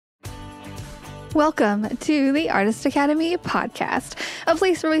Welcome to the Artist Academy podcast, a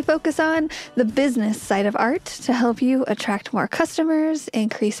place where we focus on the business side of art to help you attract more customers,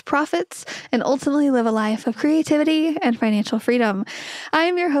 increase profits, and ultimately live a life of creativity and financial freedom. I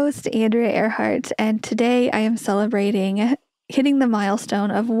am your host, Andrea Earhart, and today I am celebrating hitting the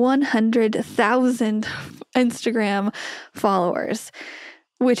milestone of 100,000 Instagram followers,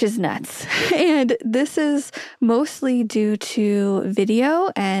 which is nuts. And this is mostly due to video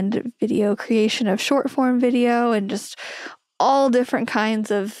and video creation of short form video and just all different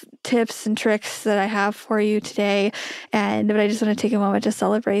kinds of tips and tricks that I have for you today. But I just want to take a moment to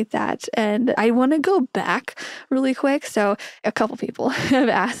celebrate that. And I want to go back really quick. So a couple people have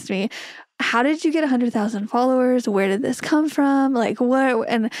asked me, how did you get 100,000 followers? Where did this come from? Like what?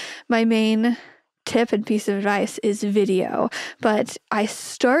 And my main tip and piece of advice is video. But I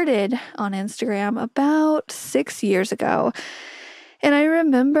started on Instagram about 6 years ago. And I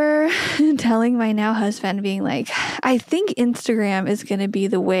remember telling my now husband, being like, I think Instagram is going to be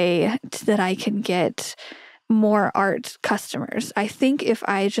the way that I can get more art customers. I think if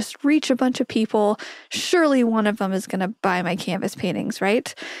I just reach a bunch of people, surely one of them is going to buy my canvas paintings,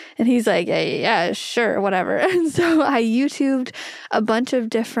 right? And he's like, yeah, sure, whatever. And so I YouTubed a bunch of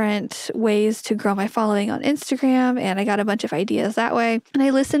different ways to grow my following on Instagram, and I got a bunch of ideas that way. And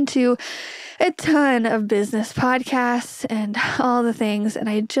I listened to a ton of business podcasts and all the things, and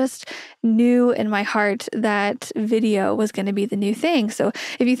I just knew in my heart that video was going to be the new thing. So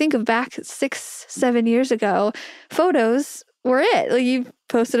if you think of back 6-7 years ago, photos were it. Like you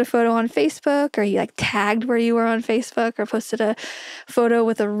posted a photo on Facebook, or you like tagged where you were on Facebook, or posted a photo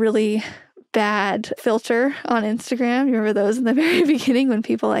with a really bad filter on Instagram. You remember those in the very beginning when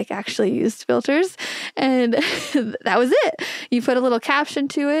people like actually used filters, and that was it. You put a little caption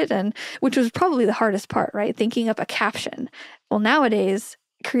to it, and which was probably the hardest part, right? Thinking up a caption. Well, nowadays,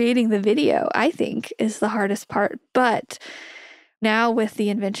 creating the video, I think, is the hardest part. But now with the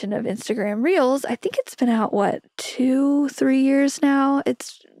invention of Instagram Reels, I think it's been out, 2-3 years now?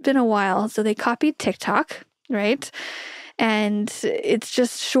 It's been a while. So they copied TikTok, right? And it's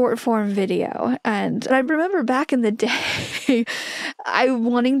just short form video. And I remember back in the day, I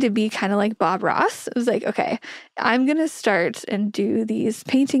wanting to be kind of like Bob Ross. I was like, okay, I'm going to start and do these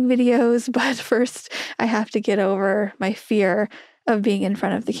painting videos, but first I have to get over my fear of being in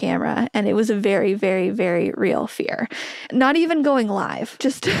front of the camera. And it was a very, very, very real fear. Not even going live,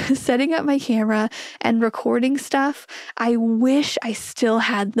 just setting up my camera and recording stuff. I wish I still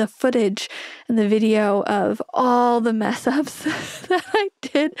had the footage and the video of all the mess ups that I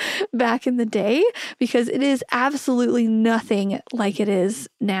did back in the day, because it is absolutely nothing like it is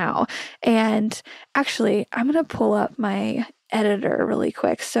now. And actually, I'm going to pull up my editor really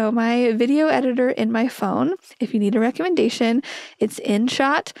quick. So my video editor in my phone, if you need a recommendation, it's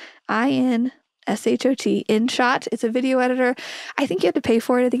InShot, InShot, InShot. It's a video editor. I think you have to pay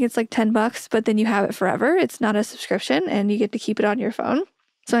for it. I think it's like $10, but then you have it forever. It's not a subscription and you get to keep it on your phone.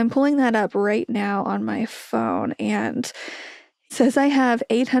 So I'm pulling that up right now on my phone, and it says I have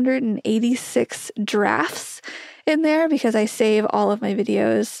 886 drafts in there because I save all of my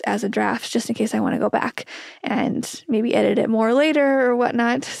videos as a draft just in case I want to go back and maybe edit it more later or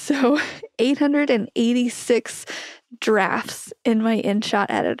whatnot. So 886 drafts in my InShot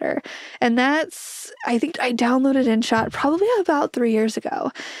editor. And I think I downloaded InShot probably about 3 years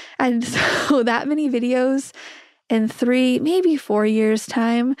ago. And so that many videos in 3, maybe 4 years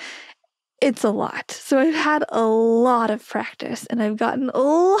time, it's a lot. So I've had a lot of practice and I've gotten a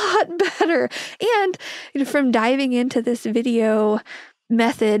lot better. And from diving into this video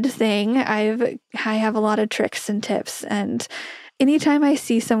method thing, I have a lot of tricks and tips. And anytime I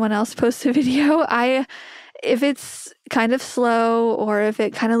see someone else post a video, if it's kind of slow or if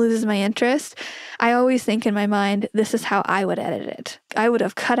it kind of loses my interest, I always think in my mind, this is how I would edit it. I would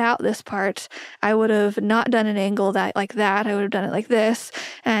have cut out this part. I would have not done an angle like that. I would have done it like this.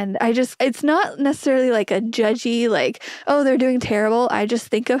 And it's not necessarily like a judgy, like, oh, they're doing terrible. I just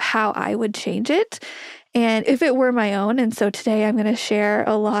think of how I would change it. And if it were my own. And so today I'm going to share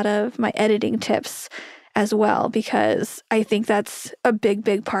a lot of my editing tips as well, because I think that's a big,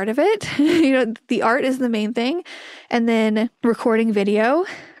 big part of it. The art is the main thing, and then recording video,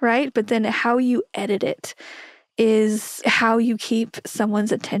 right? But then how you edit it is how you keep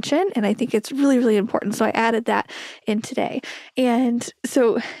someone's attention. And I think it's really, really important. So I added that in today. And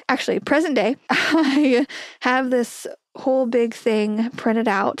so actually, present day, I have this whole big thing printed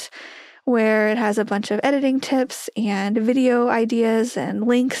out where it has a bunch of editing tips and video ideas and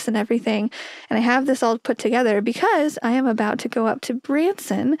links and everything. And I have this all put together because I am about to go up to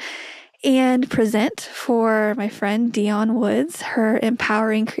Branson and present for my friend Dion Woods, her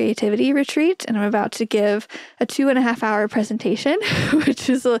Empowering Creativity Retreat. And I'm about to give a 2.5-hour presentation, which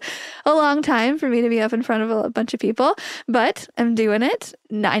is a long time for me to be up in front of a bunch of people, but I'm doing it.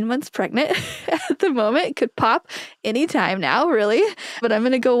 9 months pregnant at the moment. Could pop anytime now, really. But I'm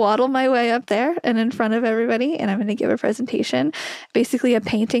going to go waddle my way up there and in front of everybody, and I'm going to give a presentation, basically a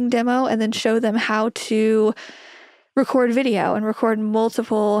painting demo, and then show them how to record video and record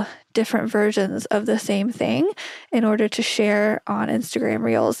multiple different versions of the same thing in order to share on Instagram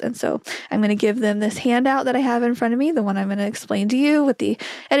Reels. And so I'm going to give them this handout that I have in front of me, the one I'm going to explain to you with the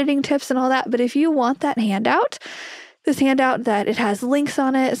editing tips and all that. But if you want that handout, this handout that it has links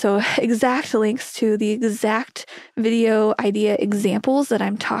on it, so exact links to the exact video idea examples that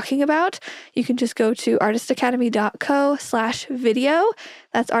I'm talking about, you can just go to artistacademy.co/video.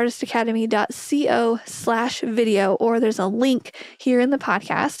 That's artistacademy.co/video, or there's a link here in the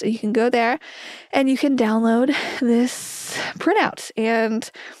podcast. You can go there and you can download this printout. And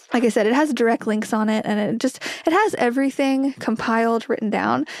like I said, it has direct links on it, and it has everything compiled, written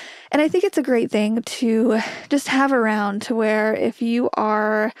down. And I think it's a great thing to just have around, to where if you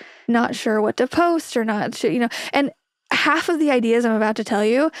are not sure what to post or not sure, and half of the ideas I'm about to tell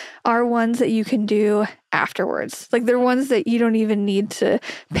you are ones that you can do afterwards. Like, they're ones that you don't even need to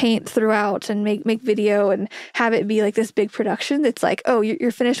paint throughout and make video and have it be like this big production. It's like, oh,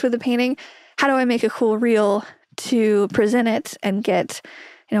 you're finished with the painting. How do I make a cool reel to present it and get,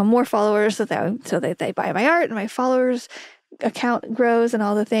 more followers so that they buy my art and my followers account grows and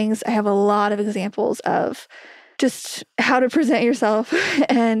all the things. I have a lot of examples of just how to present yourself.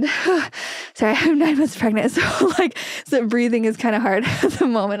 And sorry, I'm 9 months pregnant, so breathing is kind of hard at the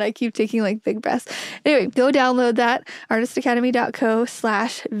moment. I keep taking big breaths. Anyway, go download that,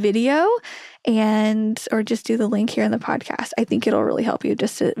 artistacademy.co/video, or just do the link here in the podcast. I think it'll really help you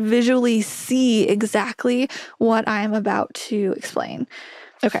just to visually see exactly what I'm about to explain.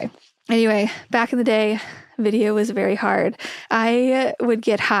 Okay. Anyway, back in the day, video was very hard. I would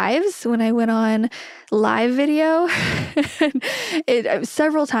get hives when I went on live video.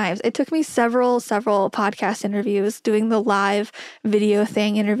 Several times. It took me several podcast interviews doing the live video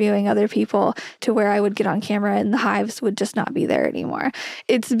thing, interviewing other people, to where I would get on camera and the hives would just not be there anymore.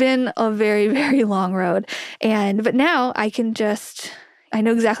 It's been a very, very long road. But now I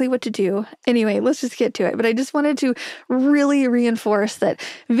know exactly what to do. Anyway, let's just get to it. But I just wanted to really reinforce that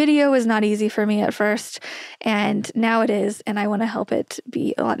video is not easy for me at first, and now it is, and I want to help it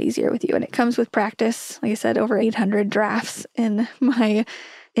be a lot easier with you. And it comes with practice. Like I said, over 800 drafts in my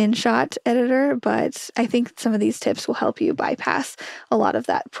InShot editor, but I think some of these tips will help you bypass a lot of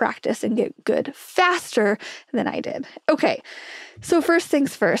that practice and get good faster than I did. Okay, so first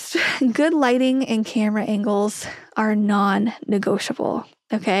things first, good lighting and camera angles are non-negotiable,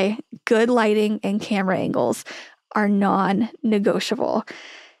 okay? Good lighting and camera angles are non-negotiable.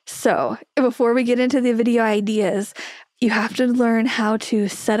 So before we get into the video ideas, you have to learn how to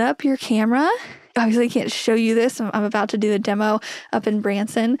set up your camera. Obviously, I can't show you this. I'm about to do a demo up in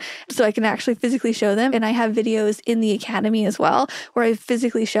Branson, so I can actually physically show them. And I have videos in the Academy as well where I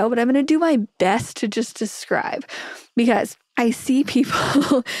physically show, but I'm going to do my best to just describe, because I see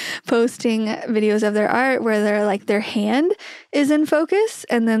people posting videos of their art where their hand is in focus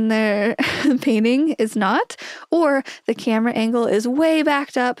and then their painting is not, or the camera angle is way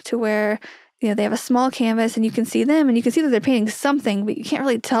backed up to where they have a small canvas and you can see them and you can see that they're painting something, but you can't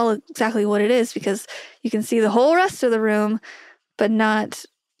really tell exactly what it is because you can see the whole rest of the room, but not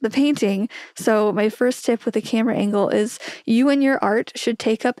the painting. So my first tip with the camera angle is you and your art should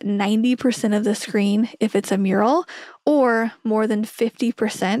take up 90% of the screen if it's a mural, or more than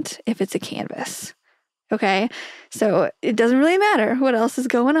 50% if it's a canvas. Okay, so it doesn't really matter what else is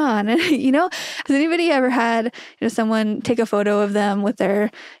going on. Has anybody ever had someone take a photo of them with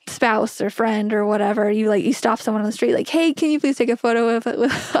their spouse or friend or whatever? You stop someone on the street, hey, can you please take a photo of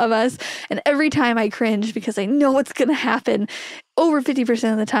us? And every time I cringe because I know what's going to happen. Over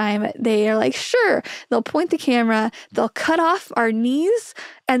 50% of the time, they are like, sure. They'll point the camera, they'll cut off our knees,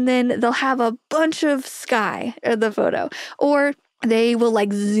 and then they'll have a bunch of sky in the photo, or they will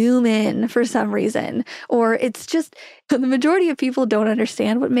zoom in for some reason, or it's just the majority of people don't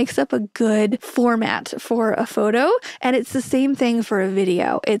understand what makes up a good format for a photo. And it's the same thing for a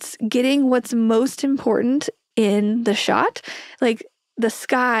video. It's getting what's most important in the shot, like the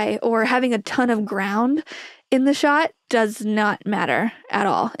sky or having a ton of ground in the shot does not matter at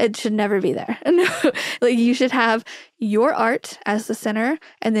all. It should never be there. You should have your art as the center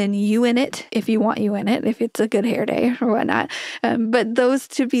and then you in it if you want you in it, if it's a good hair day or whatnot. But those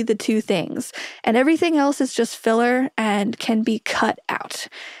should be the two things. And everything else is just filler and can be cut out.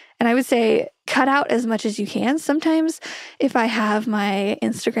 And I would say cut out as much as you can. Sometimes if I have my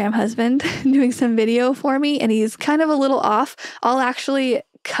Instagram husband doing some video for me and he's kind of a little off, I'll actually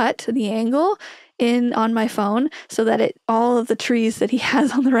cut the angle in on my phone so that all of the trees that he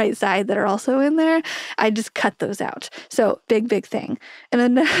has on the right side that are also in there, I just cut those out. So big thing. And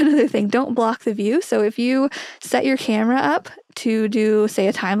then another thing, don't block the view. So if you set your camera up to do, say,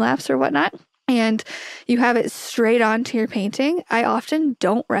 a time lapse or whatnot, and you have it straight onto your painting, I often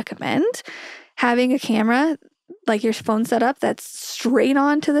don't recommend having a camera like your phone set up that's straight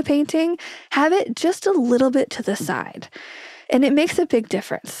onto the painting. Have it just a little bit to the side. And it makes a big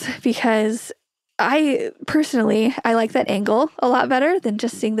difference because I like that angle a lot better than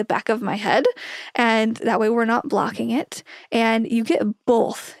just seeing the back of my head. And that way we're not blocking it. And you get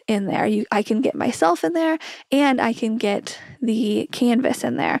both in there. I can get myself in there and I can get the canvas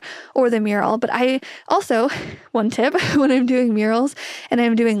in there or the mural. But I also, one tip, when I'm doing murals and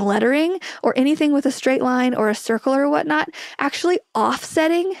I'm doing lettering or anything with a straight line or a circle or whatnot, actually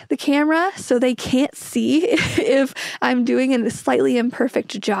offsetting the camera so they can't see if I'm doing a slightly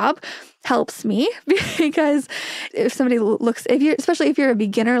imperfect job helps me, because if somebody looks, especially if you're a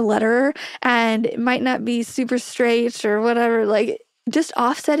beginner letterer and it might not be super straight or whatever, like just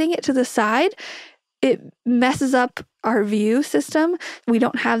offsetting it to the side, it messes up our view system. We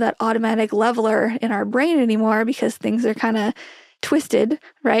don't have that automatic leveler in our brain anymore because things are kind of twisted,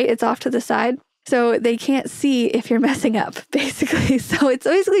 right? It's off to the side. So they can't see if you're messing up, basically. So it's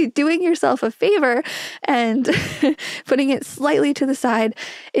basically doing yourself a favor and putting it slightly to the side.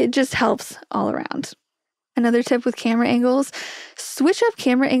 It just helps all around. Another tip with camera angles, switch up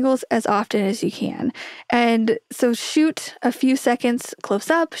camera angles as often as you can. And so shoot a few seconds close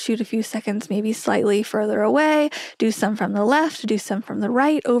up, shoot a few seconds maybe slightly further away, do some from the left, do some from the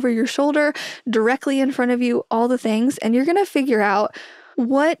right, over your shoulder, directly in front of you, all the things. And you're going to figure out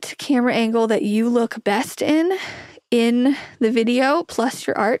what camera angle that you look best in the video, plus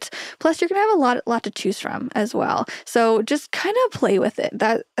your art. Plus, you're going to have a lot to choose from as well. So just kind of play with it.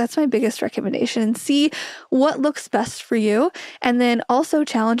 That's my biggest recommendation. See what looks best for you. And then also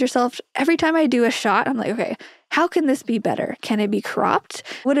challenge yourself. Every time I do a shot, I'm like, okay, how can this be better? Can it be cropped?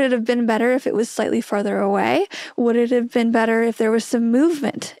 Would it have been better if it was slightly farther away? Would it have been better if there was some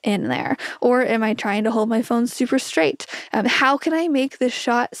movement in there? Or am I trying to hold my phone super straight? How can I make this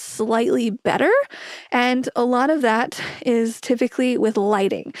shot slightly better? And a lot of that is typically with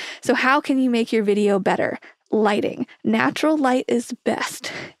lighting. So how can you make your video better? Lighting. Natural light is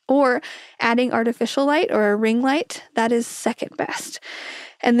best. Or adding artificial light or a ring light, that is second best.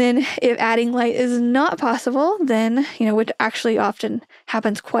 And then if adding light is not possible, then, which actually often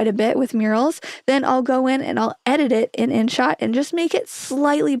happens quite a bit with murals, then I'll go in and I'll edit it in InShot and just make it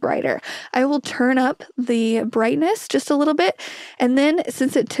slightly brighter. I will turn up the brightness just a little bit. And then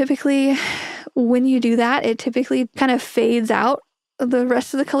since when you do that, it typically kind of fades out the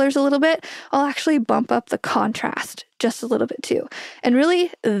rest of the colors a little bit, I'll actually bump up the contrast just a little bit too. And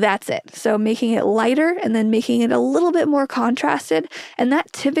really, that's it. So making it lighter and then making it a little bit more contrasted, and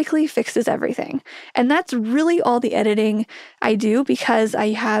that typically fixes everything. And that's really all the editing I do because I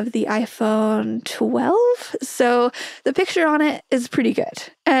have the iPhone 12, so the picture on it is pretty good.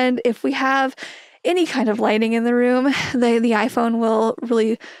 And if we have any kind of lighting in the room, the iPhone will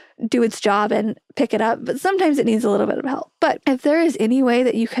really do its job and pick it up, but sometimes it needs a little bit of help. But if there is any way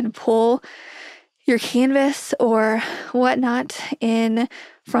that you can pull your canvas or whatnot in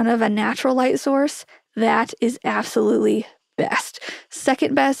front of a natural light source, that is absolutely best.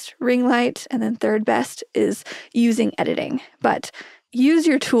 Second best, ring light, and then third best is using editing. But use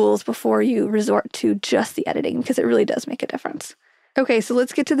your tools before you resort to just the editing because it really does make a difference. Okay, so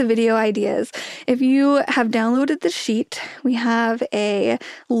let's get to the video ideas. If you have downloaded the sheet, we have a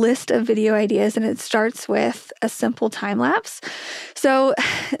list of video ideas and it starts with a simple time lapse. So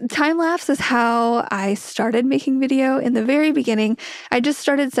time lapse is how I started making video. In the very beginning, I just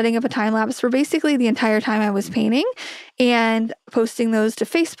started setting up a time lapse for basically the entire time I was painting and posting those to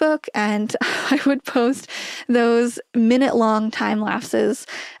Facebook, and I would post those minute-long time lapses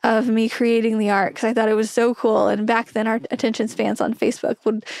of me creating the art because I thought it was so cool. And back then, our attention spans on Facebook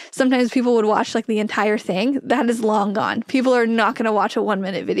sometimes people would watch like the entire thing. That is long gone. People are not going to watch a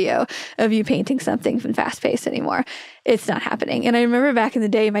 1-minute video of you painting something from fast-paced anymore. It's not happening. And I remember back in the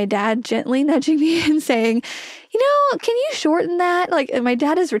day, my dad gently nudging me and saying, can you shorten that? Like, my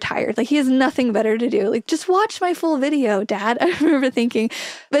dad is retired. Like, he has nothing better to do. Like, just watch my full video, Dad. I remember thinking,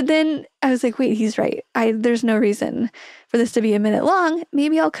 but then I was like, wait, he's right. There's no reason for this to be a minute long.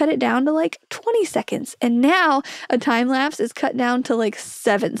 Maybe I'll cut it down to like 20 seconds. And now a time lapse is cut down to like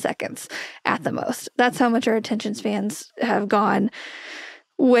 7 seconds at the most. That's how much our attention spans have gone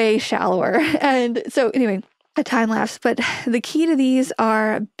way shallower. And so anyway, a time lapse, but the key to these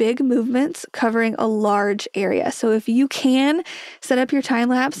are big movements covering a large area. So if you can set up your time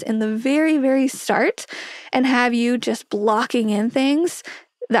lapse in the very, very start and have you just blocking in things,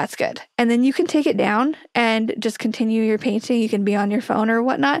 that's good. And then you can take it down and just continue your painting. You can be on your phone or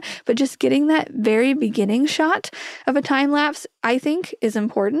whatnot, but just getting that very beginning shot of a time lapse, I think, is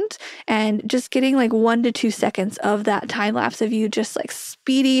important. And just getting like 1 to 2 seconds of that time lapse of you just like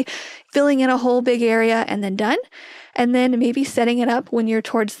speedy, filling in a whole big area and then done. And then maybe setting it up when you're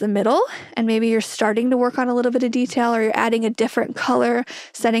towards the middle and maybe you're starting to work on a little bit of detail or you're adding a different color,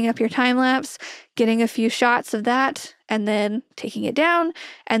 setting up your time lapse, getting a few shots of that and then taking it down.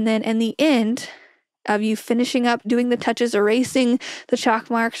 And then in the end of you finishing up doing the touches, erasing the chalk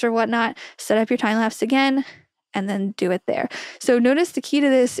marks or whatnot, set up your time lapse again and then do it there. So notice the key to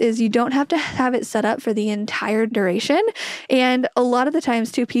this is you don't have to have it set up for the entire duration. And a lot of the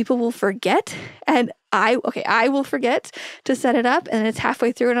times too, people will forget and I will forget to set it up and it's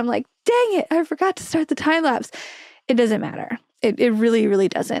halfway through and I'm like, dang it, I forgot to start the time lapse. It doesn't matter. It really, really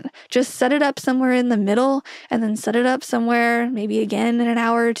doesn't. Just set it up somewhere in the middle and then set it up somewhere maybe again in an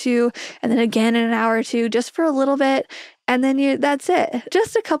hour or two and then again in an hour or two just for a little bit. And then that's it.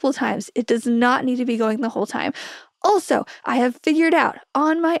 Just a couple times. It does not need to be going the whole time. Also, I have figured out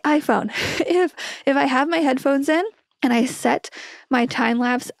on my iPhone, if I have my headphones in, and I set my time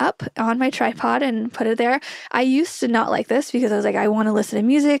lapse up on my tripod and put it there. I used to not like this because I was like, I want to listen to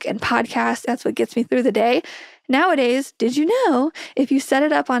music and podcasts. That's what gets me through the day. Nowadays, did you know if you set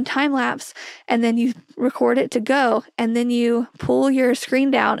it up on time lapse and then you record it to go and then you pull your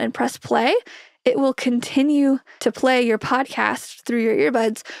screen down and press play, it will continue to play your podcast through your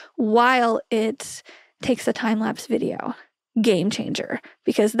earbuds while it takes a time lapse video. Game changer,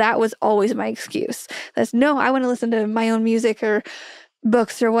 because that was always my excuse. That's no, I want to listen to my own music or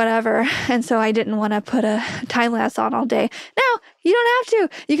books or whatever. And so I didn't want to put a time lapse on all day. Now, you don't have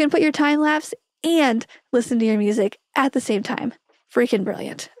to. You can put your time lapse and listen to your music at the same time. Freaking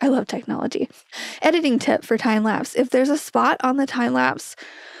brilliant. I love technology. Editing tip for time lapse. If there's a spot on the time lapse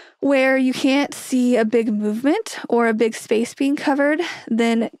where you can't see a big movement or a big space being covered,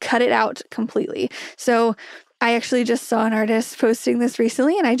 then cut it out completely. So I actually just saw an artist posting this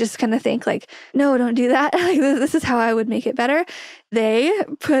recently and I just kind of think like, no, don't do that. Like this is how I would make it better. They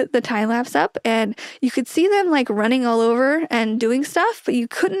put the time lapse up and you could see them like running all over and doing stuff, but you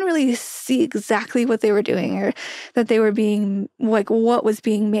couldn't really see exactly what they were doing or that they were being like what was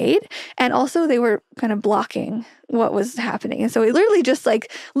being made. And also they were kind of blocking what was happening. And so it literally just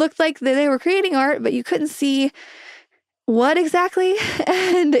like looked like they were creating art, but you couldn't see what exactly?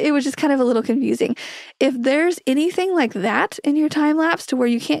 And it was just kind of a little confusing. If there's anything like that in your time lapse to where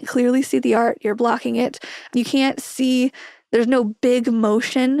you can't clearly see the art, you're blocking it, you can't see, there's no big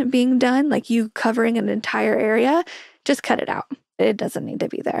motion being done, like you covering an entire area, just cut it out. It doesn't need to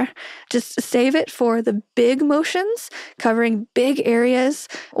be there. Just save it for the big motions, covering big areas,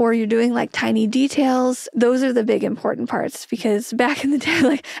 or you're doing like tiny details. Those are the big important parts because back in the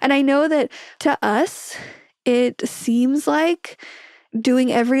day, and I know that to us, it seems like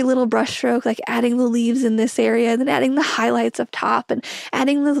doing every little brushstroke, like adding the leaves in this area, and then adding the highlights up top and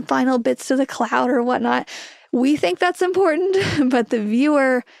adding the final bits to the cloud or whatnot. We think that's important, but the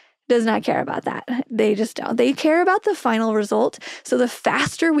viewer does not care about that. They just don't. They care about the final result. So the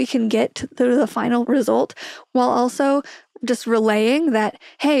faster we can get to the final result while also just relaying that,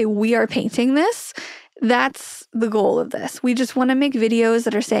 hey, we are painting this. That's the goal of this. We just want to make videos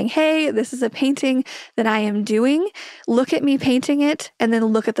that are saying, hey, this is a painting that I am doing. Look at me painting it, and then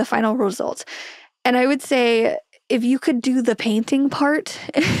look at the final result. And I would say if you could do the painting part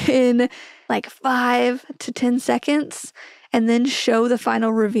in like 5 to 10 seconds and then show the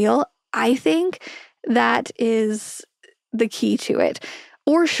final reveal, I think that is the key to it.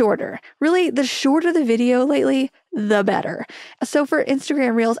 Or shorter. Really, the shorter the video lately, the better. So for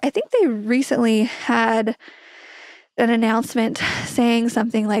Instagram Reels, I think they recently had an announcement saying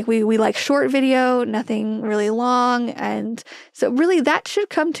something like, we like short video, nothing really long. And so really that should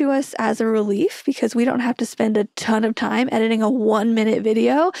come to us as a relief because we don't have to spend a ton of time editing a 1-minute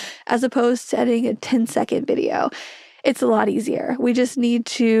video as opposed to editing a 10-second video. It's a lot easier. We just need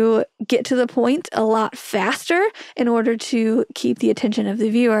to get to the point a lot faster in order to keep the attention of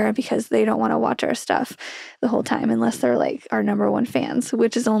the viewer because they don't want to watch our stuff the whole time unless they're like our number one fans,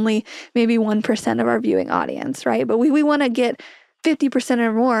 which is only maybe 1% of our viewing audience, right? But we want to get 50%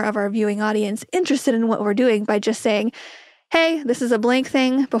 or more of our viewing audience interested in what we're doing by just saying, hey, this is a blank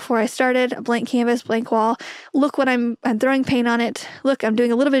thing before I started, a blank canvas, blank wall. Look what I'm throwing paint on it. Look, I'm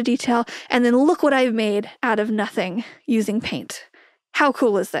doing a little bit of detail. And then look what I've made out of nothing using paint. How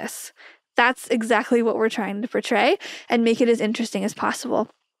cool is this? That's exactly what we're trying to portray and make it as interesting as possible.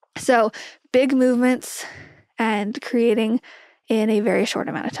 So big movements and creating in a very short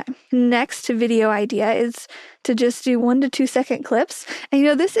amount of time. Next video idea is to just do 1 to 2 second clips.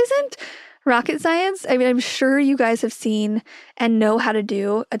 And this isn't rocket science. I mean, I'm sure you guys have seen and know how to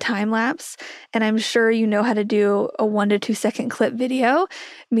do a time lapse, and I'm sure you know how to do a 1 to 2 second clip video,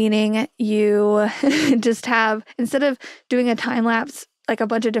 meaning you just have, instead of doing a time lapse, like a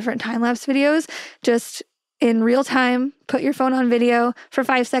bunch of different time lapse videos, just in real time, put your phone on video for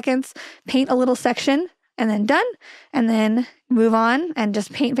 5 seconds, paint a little section, and then done, and then move on and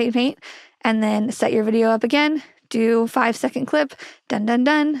just paint, and then set your video up again. Do 5 second clip,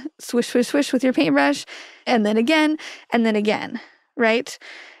 done, swish with your paintbrush, and then again, right?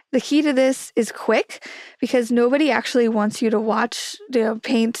 The key to this is quick, because nobody actually wants you to watch,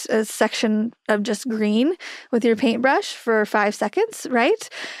 paint a section of just green with your paintbrush for 5 seconds, right?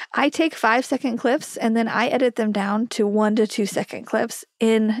 I take 5 second clips and then I edit them down to 1 to 2 second clips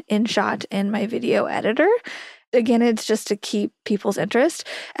in InShot in my video editor. Again, it's just to keep people's interest.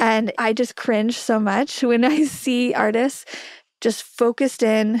 And I just cringe so much when I see artists just focused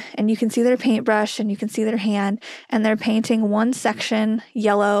in, and you can see their paintbrush and you can see their hand, and they're painting one section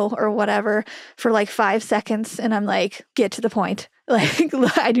yellow or whatever for like 5 seconds. And I'm like, get to the point. Like,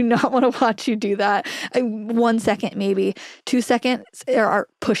 I do not want to watch you do that. 1 second, maybe 2 seconds are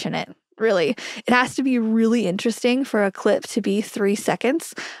pushing it. Really, it has to be really interesting for a clip to be 3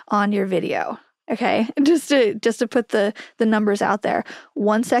 seconds on your video. Okay, just to put the numbers out there.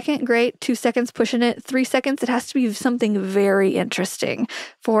 1 second, great. 2 seconds, pushing it. 3 seconds, it has to be something very interesting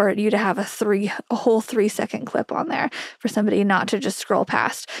for you to have a whole 3 second clip on there for somebody not to just scroll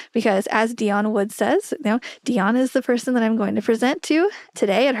past. Because as Dionne Woods says, Dionne is the person that I'm going to present to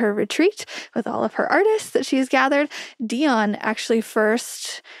today at her retreat with all of her artists that she's gathered. Dionne actually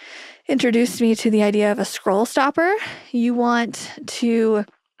first introduced me to the idea of a scroll stopper. You want to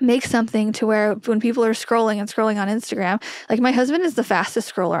make something to where when people are scrolling on Instagram, like my husband is the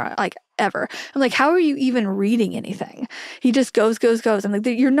fastest scroller like ever. I'm like, how are you even reading anything? He just goes. I'm like,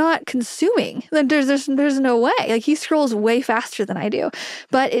 you're not consuming. There's no way. Like, he scrolls way faster than I do.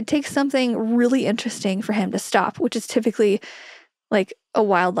 But it takes something really interesting for him to stop, which is typically like a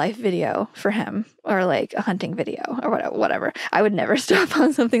wildlife video for him, or like a hunting video or whatever. I would never stop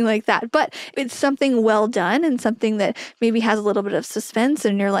on something like that, but it's something well done and something that maybe has a little bit of suspense,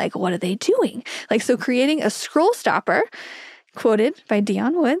 and you're like, what are they doing? Like, so creating a scroll stopper, quoted by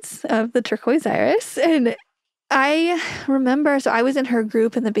Dionne Woods of the Turquoise Iris. And I remember, so I was in her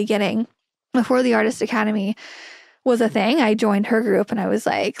group in the beginning before the Artist Academy was a thing. I joined her group and I was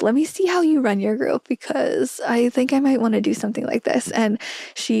like, let me see how you run your group, because I think I might want to do something like this. And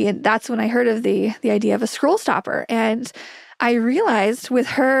that's when I heard of the idea of a scroll stopper. And I realized with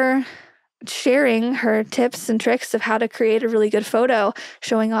her sharing her tips and tricks of how to create a really good photo,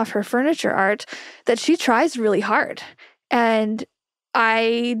 showing off her furniture art, that she tries really hard. And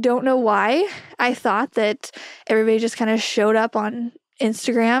I don't know why I thought that everybody just kind of showed up on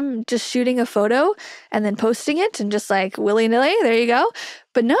Instagram just shooting a photo and then posting it and just like willy-nilly, there you go.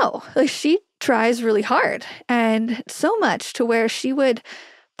 But no, like, she tries really hard, and so much to where she would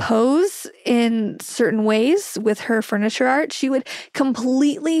pose in certain ways with her furniture art. She would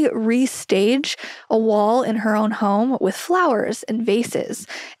completely restage a wall in her own home with flowers and vases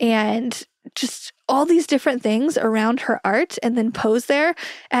and just all these different things around her art, and then pose there.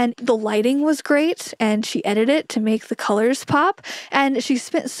 And the lighting was great, and she edited it to make the colors pop. And she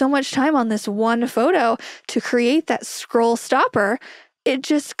spent so much time on this one photo to create that scroll stopper. It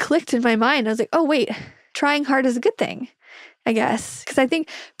just clicked in my mind. I was like, oh, wait, trying hard is a good thing, I guess. Because I think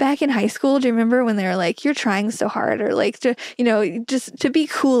back in high school, do you remember when they were like, you're trying so hard, or like, just to be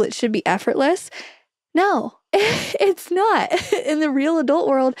cool, it should be effortless? No, it's not. In the real adult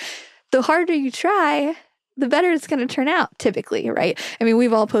world, the harder you try, the better it's going to turn out, typically, right? I mean,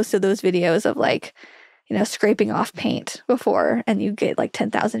 we've all posted those videos of like, scraping off paint before, and you get like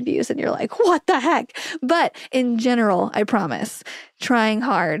 10,000 views and you're like, what the heck? But in general, I promise, trying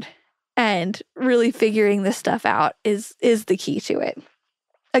hard and really figuring this stuff out is the key to it.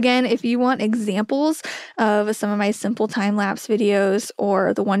 Again, if you want examples of some of my simple time-lapse videos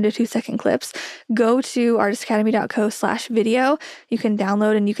or the 1 to 2 second clips, go to artistacademy.co/video. You can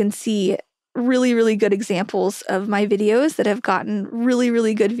download and you can see really, really good examples of my videos that have gotten really,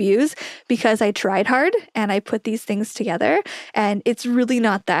 really good views because I tried hard and I put these things together. And it's really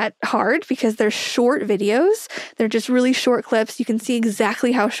not that hard because they're short videos. They're just really short clips. You can see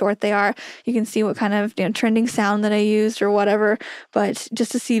exactly how short they are. You can see what kind of trending sound that I used or whatever. But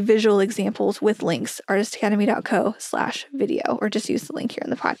just to see visual examples with links, artistacademy.co/video, or just use the link here in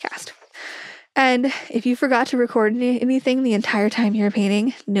the podcast. And if you forgot to record anything the entire time you're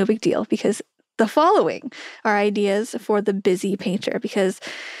painting, no big deal, because the following are ideas for the busy painter. Because,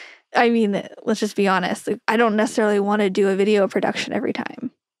 I mean, let's just be honest, I don't necessarily want to do a video production every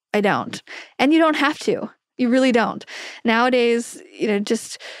time. I don't. And you don't have to. You really don't. Nowadays,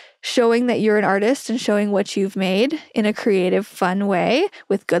 just showing that you're an artist and showing what you've made in a creative, fun way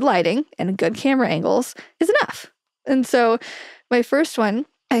with good lighting and good camera angles is enough. And so my first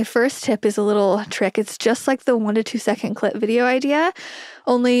tip is a little trick. It's just like the 1 to 2 second clip video idea,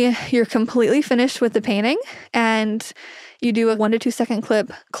 only you're completely finished with the painting and you do a 1 to 2 second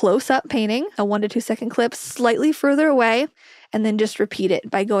clip close-up painting, a 1 to 2 second clip slightly further away, and then just repeat it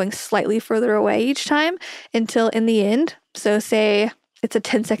by going slightly further away each time until in the end. So say it's a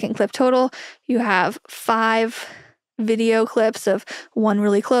 10-second clip total. You have 5 video clips of one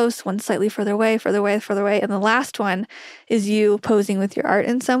really close, one slightly further away, and the last one is you posing with your art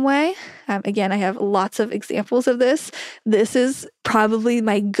in some way. Again, I have lots of examples of this. This is probably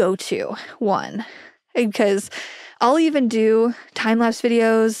my go-to one because I'll even do time-lapse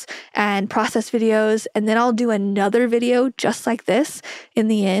videos and process videos, and then I'll do another video just like this in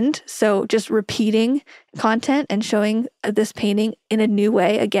the end. So just repeating content and showing this painting in a new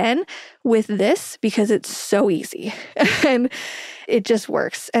way again with this because it's so easy and it just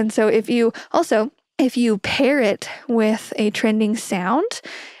works. And so if you pair it with a trending sound,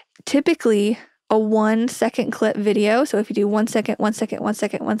 typically a 1 second clip video. So if you do 1 second, 1 second, 1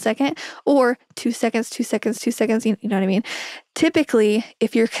 second, 1 second, or 2 seconds, 2 seconds, 2 seconds, you know what I mean? Typically,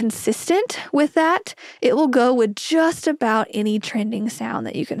 if you're consistent with that, it will go with just about any trending sound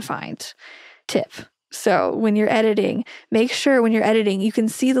that you can find. Tip. So when you're editing, make sure when you're editing, you can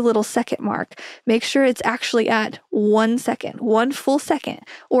see the little second mark. Make sure it's actually at 1 second, 1 full second,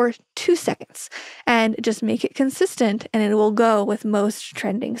 or 2 seconds, and just make it consistent and it will go with most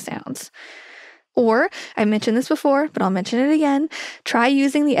trending sounds. Or, I mentioned this before, but I'll mention it again, try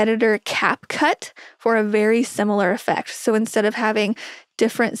using the editor CapCut for a very similar effect. So instead of having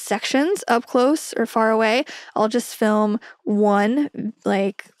different sections up close or far away, I'll just film one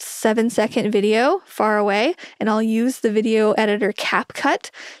 7-second video far away, and I'll use the video editor CapCut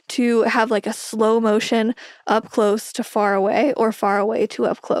to have a slow motion up close to far away or far away to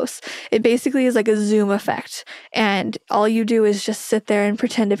up close. It basically is like a zoom effect, and all you do is just sit there and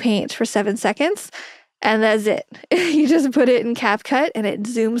pretend to paint for 7 seconds. And that's it. You just put it in CapCut and it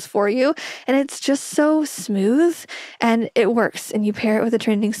zooms for you. And it's just so smooth and it works. And you pair it with a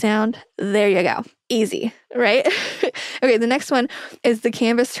trending sound. There you go. Easy, right? Okay, the next one is the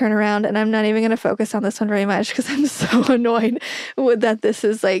canvas turnaround. And I'm not even going to focus on this one very much because I'm so annoyed with that this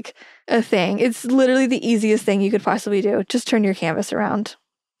is a thing. It's literally the easiest thing you could possibly do. Just turn your canvas around.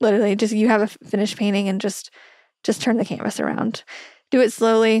 Literally, just you have a finished painting and just turn the canvas around. Do it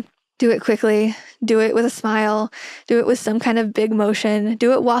slowly. Do it quickly, do it with a smile, do it with some kind of big motion,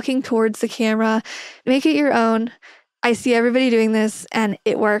 do it walking towards the camera, make it your own. I see everybody doing this and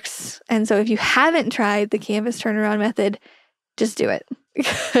it works. And so if you haven't tried the canvas turnaround method, just do it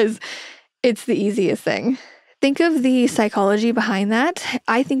because it's the easiest thing. Think of the psychology behind that.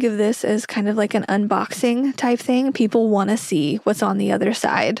 I think of this as kind of like an unboxing type thing. People want to see what's on the other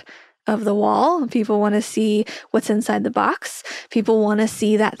side of the wall. People want to see what's inside the box. People want to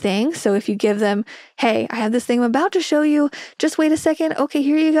see that thing. So if you give them, hey, I have this thing I'm about to show you, just wait a second. Okay,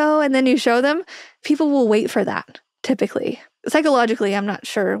 here you go. And then you show them, people will wait for that typically. Psychologically, I'm not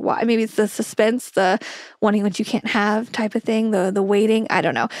sure why. Maybe it's the suspense, the wanting what you can't have type of thing, the waiting. I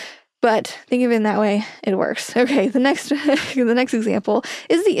don't know. But think of it in that way, it works. Okay, the next example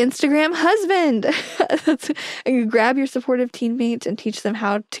is the Instagram husband. You grab your supportive teammates and teach them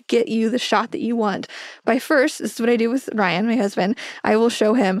how to get you the shot that you want. This is what I do with Ryan, my husband. I will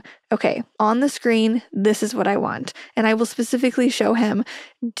show him, okay, on the screen, this is what I want. And I will specifically show him,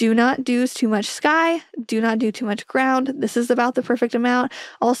 do not do too much sky, do not do too much ground. This is about the perfect amount.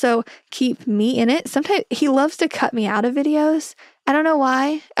 Also, keep me in it. Sometimes he loves to cut me out of videos. I don't know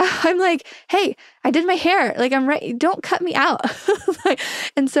why. I'm like, hey, I did my hair. I'm right. Don't cut me out.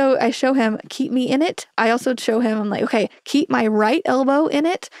 And so I show him, keep me in it. I also show him, I'm like, okay, keep my right elbow in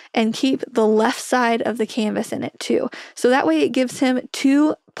it and keep the left side of the canvas in it too. So that way it gives him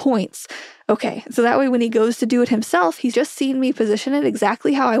 2 points. Okay, so that way when he goes to do it himself, he's just seen me position it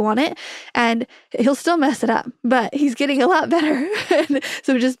exactly how I want it, and he'll still mess it up, but he's getting a lot better.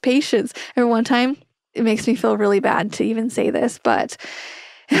 So just patience. And one time, it makes me feel really bad to even say this, but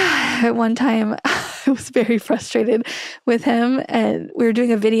at one time I was very frustrated with him, and we were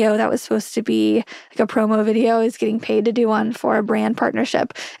doing a video that was supposed to be like a promo video. He's getting paid to do one for a brand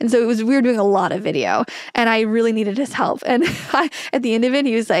partnership. And so we were doing a lot of video, and I really needed his help. And at the end of it,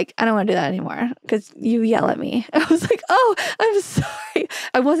 he was like, I don't want to do that anymore because you yell at me. I was like, oh, I'm sorry.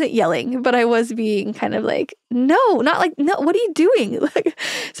 I wasn't yelling, but I was being kind of like, no, not like, no, what are you doing? Like,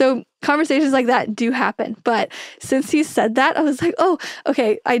 so conversations like that do happen. But since he said that, I was like, oh,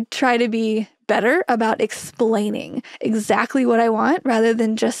 okay, I try to be better about explaining exactly what I want rather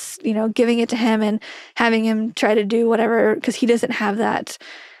than just, giving it to him and having him try to do whatever, because he doesn't have that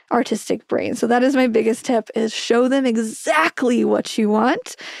artistic brain. So that is my biggest tip, is show them exactly what you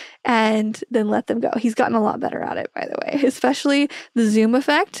want and then let them go. He's gotten a lot better at it, by the way, especially the zoom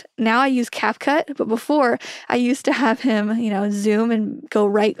effect. Now I use CapCut, but before I used to have him, zoom and go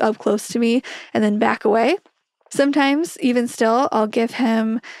right up close to me and then back away. Sometimes even still, I'll give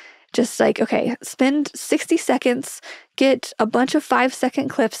him just like, okay, spend 60 seconds, get a bunch of 5-second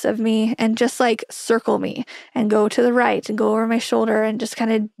clips of me and just like circle me and go to the right and go over my shoulder and just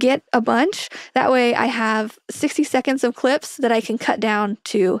kind of get a bunch. That way I have 60 seconds of clips that I can cut down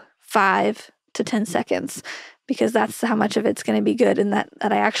to 5 to 10 seconds, because that's how much of it's going to be good and that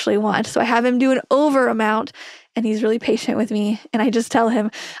I actually want. So I have him do an over amount, and he's really patient with me. And I just tell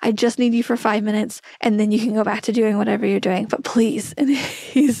him, I just need you for 5 minutes, and then you can go back to doing whatever you're doing, but please. And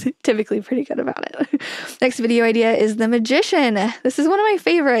he's typically pretty good about it. Next video idea is the magician. This is one of my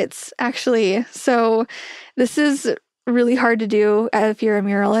favorites, actually. So this is really hard to do if you're a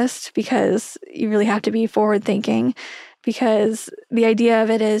muralist, because you really have to be forward thinking, because the idea of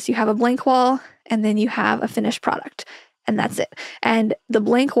it is you have a blank wall and then you have a finished product, and that's it. And the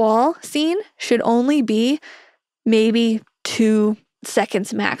blank wall scene should only be maybe 2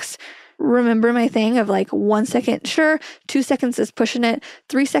 seconds max. Remember my thing of like 1 second, sure, 2 seconds is pushing it,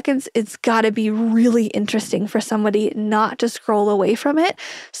 3 seconds, it's got to be really interesting for somebody not to scroll away from it.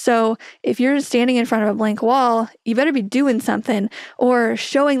 So if you're standing in front of a blank wall, you better be doing something or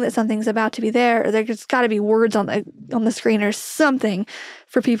showing that something's about to be there, or there's got to be words on the screen or something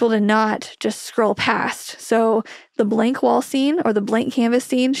for people to not just scroll past. So the blank wall scene or the blank canvas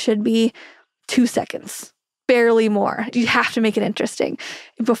scene should be 2 seconds. Barely more. You have to make it interesting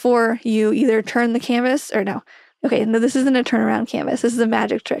before you either turn the canvas or no. Okay, no, this isn't a turnaround canvas. This is a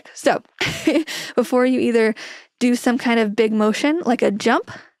magic trick. So before you either do some kind of big motion, like a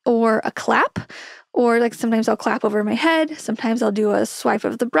jump or a clap, or like sometimes I'll clap over my head. Sometimes I'll do a swipe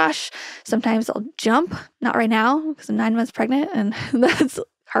of the brush. Sometimes I'll jump. Not right now because I'm 9 months pregnant and that's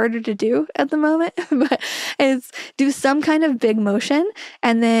harder to do at the moment, but it's do some kind of big motion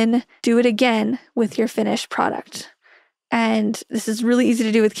and then do it again with your finished product. And this is really easy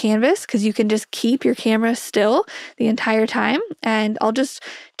to do with canvas because you can just keep your camera still the entire time. And I'll just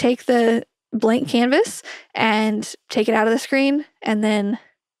take the blank canvas and take it out of the screen and then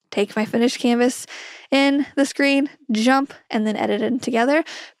take my finished canvas in the screen, jump, and then edit them together.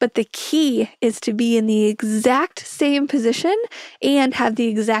 But the key is to be in the exact same position and have the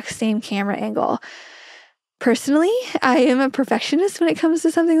exact same camera angle. Personally, I am a perfectionist when it comes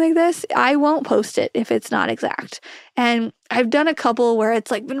to something like this. I won't post it if it's not exact. And I've done a couple where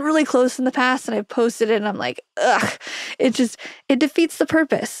it's like been really close in the past and I've posted it and I'm like, ugh, it defeats the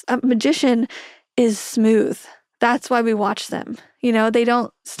purpose. A magician is smooth. That's why we watch them. They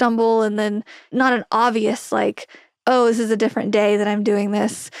don't stumble and then not an obvious like, oh, this is a different day that I'm doing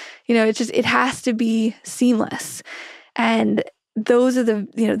this. It has to be seamless. And those are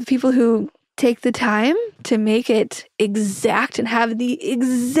the people who take the time to make it exact and have the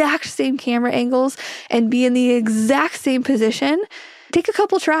exact same camera angles and be in the exact same position. Take a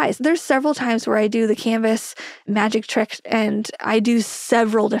couple tries. There's several times where I do the canvas magic trick and I do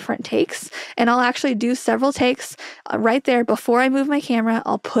several different takes, and I'll actually do several takes right there before I move my camera.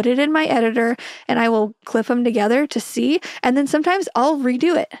 I'll put it in my editor and I will clip them together to see. And then sometimes I'll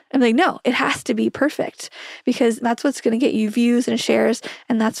redo it. I'm like, no, it has to be perfect because that's what's going to get you views and shares.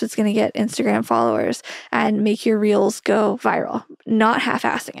 And that's what's going to get Instagram followers and make your reels go viral, not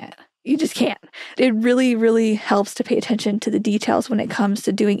half-assing it. You just can't. It really, really helps to pay attention to the details when it comes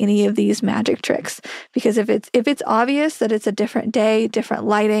to doing any of these magic tricks. Because if it's obvious that it's a different day, different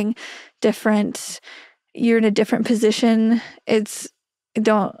lighting, you're in a different position,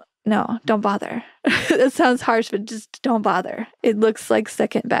 don't bother. That sounds harsh, but just don't bother. It looks like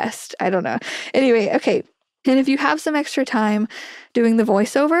second best. I don't know. Anyway, okay. And if you have some extra time doing the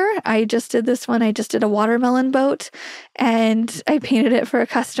voiceover, I just did this one. I just did a watermelon boat and I painted it for a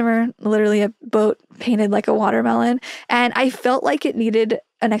customer, literally a boat painted like a watermelon. And I felt like it needed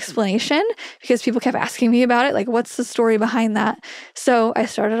an explanation because people kept asking me about it. Like, what's the story behind that? So I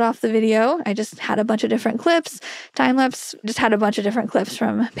started off the video. I just had a bunch of different clips, time lapse, just had a bunch of different clips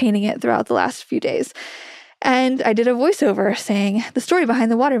from painting it throughout the last few days. And I did a voiceover saying the story behind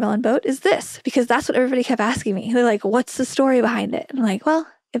the watermelon boat is this, because that's what everybody kept asking me. They're like, what's the story behind it? I'm like, well,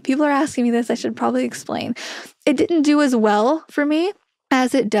 if people are asking me this, I should probably explain. It didn't do as well for me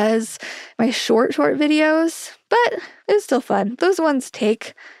as it does my short videos, but it was still fun. Those ones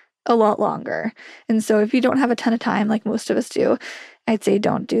take a lot longer. And so if you don't have a ton of time, like most of us do, I'd say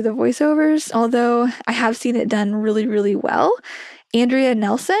don't do the voiceovers. Although I have seen it done really, really well. Andrea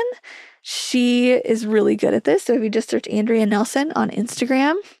Nelson, she is really good at this. So if you just search Andrea Nelson on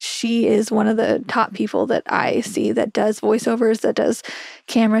Instagram, she is one of the top people that I see that does voiceovers, that does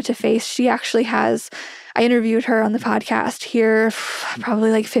camera to face. She actually has, I interviewed her on the podcast here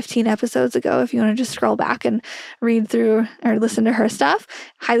probably like 15 episodes ago. If you want to just scroll back and read through or listen to her stuff,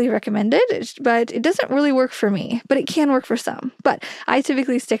 highly recommended. But it doesn't really work for me, but it can work for some. But I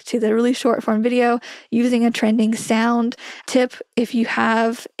typically stick to the really short form video using a trending sound tip. If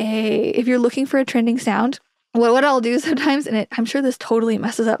you're looking for a trending sound, what I'll do sometimes, and I'm sure this totally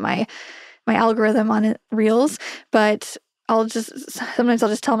messes up my algorithm on Reels, but sometimes I'll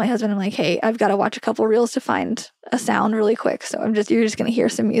just tell my husband, I'm like, hey, I've got to watch a couple reels to find a sound really quick. So you're just going to hear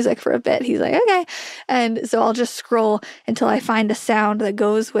some music for a bit. He's like, okay. And so I'll just scroll until I find a sound that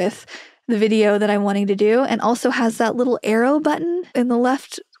goes with the video that I'm wanting to do, and also has that little arrow button in the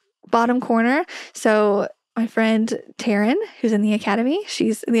left bottom corner. So my friend Taryn, who's in the academy,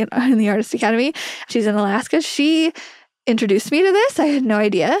 she's in the Artist Academy, she's in Alaska. She introduced me to this. I had no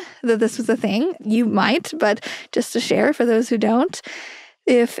idea that this was a thing. You might, but just to share for those who don't,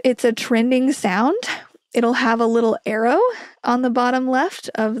 if it's a trending sound, it'll have a little arrow on the bottom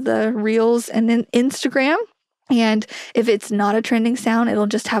left of the Reels and then Instagram. And if it's not a trending sound, it'll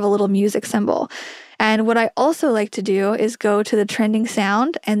just have a little music symbol. And what I also like to do is go to the trending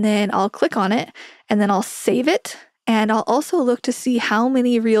sound and then I'll click on it and then I'll save it. And I'll also look to see how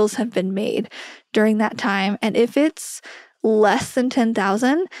many reels have been made during that time. And if it's less than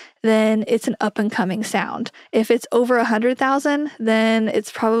 10,000, then it's an up and coming sound. If it's over 100,000, then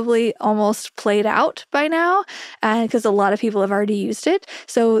it's probably almost played out by now, because a lot of people have already used it.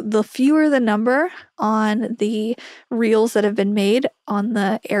 So the fewer the number on the reels that have been made on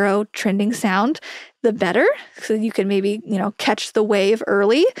the arrow trending sound, the better. So you can maybe, catch the wave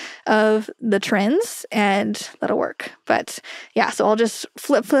early of the trends, and that'll work. But yeah, so I'll just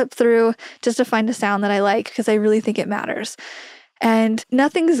flip through just to find a sound that I like, because I really think it matters. And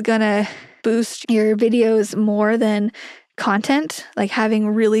nothing's gonna boost your videos more than content, like having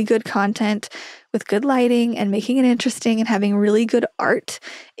really good content with good lighting and making it interesting and having really good art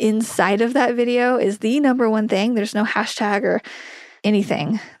inside of that video is the number one thing. There's no hashtag or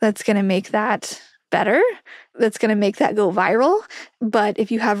anything that's going to make that better, that's going to make that go viral. But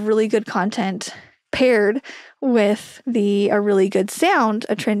if you have really good content paired with a really good sound,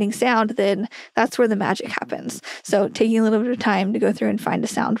 a trending sound, then that's where the magic happens. So taking a little bit of time to go through and find a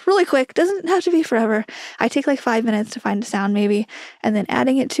sound really quick, doesn't have to be forever. I take like 5 minutes to find a sound maybe, and then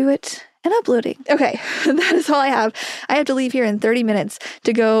adding it to it and uploading. Okay, that is all I have. I have to leave here in 30 minutes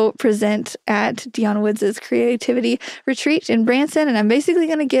to go present at Dionne Woods' Creativity Retreat in Branson, and I'm basically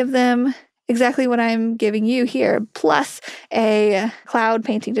going to give them exactly what I'm giving you here, plus a cloud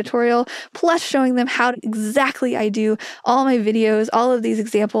painting tutorial, plus showing them how exactly I do all my videos, all of these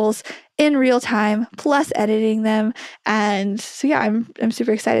examples in real time, plus editing them. And so yeah, I'm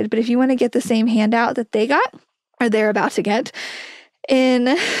super excited. But if you want to get the same handout that they got, or they're about to get,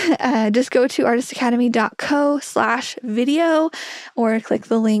 just go to artistacademy.co/video or click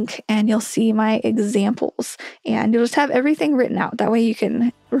the link and you'll see my examples, and you'll just have everything written out. That way you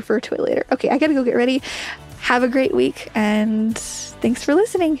can refer to it later. Okay, I gotta go get ready. Have a great week, and thanks for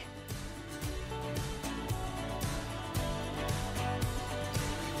listening.